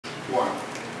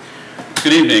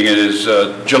Good evening. It is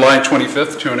July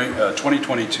 25th,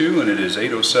 2022, and it is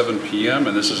 8:07 p.m.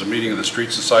 and this is a meeting of the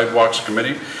Streets and Sidewalks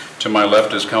Committee. To my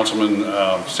left is Councilman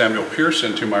Samuel Pierce,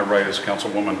 and to my right is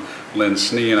Councilwoman Lynn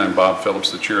Snee, and I'm Bob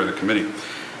Phillips, the chair of the committee.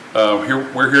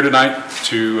 We're here tonight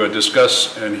to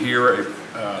discuss and hear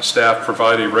staff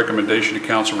provide a recommendation to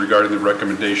council regarding the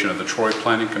recommendation of the Troy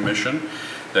Planning Commission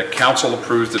that council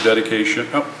approves the dedication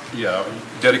of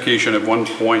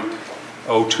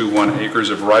 1.021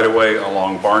 acres of right-of-way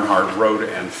along Barnhart Road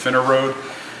and Fenner Road.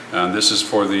 This is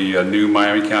for the new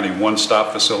Miami County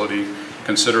one-stop facility.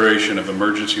 Consideration of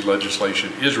emergency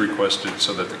legislation is requested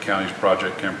so that the county's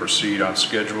project can proceed on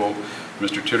schedule.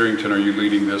 Mr. Titterington, are you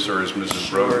leading this, or is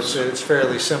Mrs. Rhodes? Sure, it's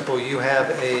fairly simple. You have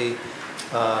a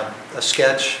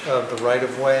sketch of the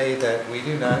right-of-way that we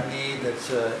do not need.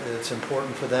 It's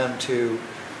important for them to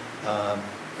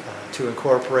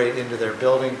incorporate into their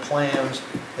building plans.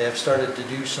 They have started to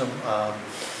do some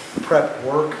prep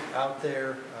work out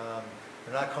there.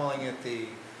 They're not calling it the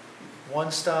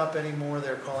One Stop anymore.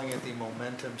 They're calling it the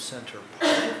Momentum Center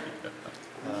Park,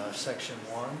 Section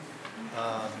 1.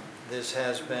 This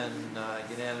has been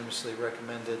unanimously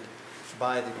recommended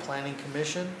by the Planning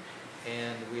Commission,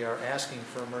 and we are asking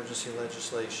for emergency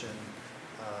legislation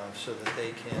so that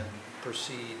they can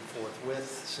proceed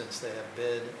forthwith since they have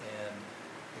bid, and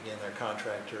again, their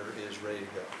contractor is ready to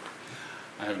go.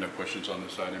 I have no questions on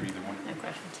this item, either one. No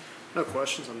questions. No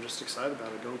questions. I'm just excited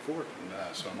about it going forward.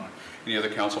 So am I. Any other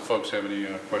council folks have any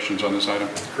questions on this item?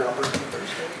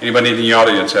 Anybody in the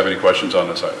audience have any questions on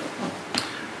this item?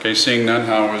 Okay, seeing none,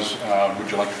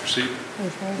 would you like to proceed?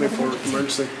 Move forward with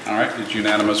emergency. All right, it's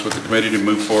unanimous with the committee to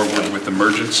move forward with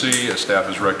emergency. Staff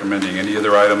is recommending. Any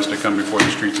other items to come before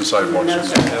the Streets and Sidewalks? No,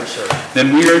 sir.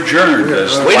 Then we are adjourned.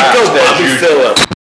 Way to go, Bobby Phillips.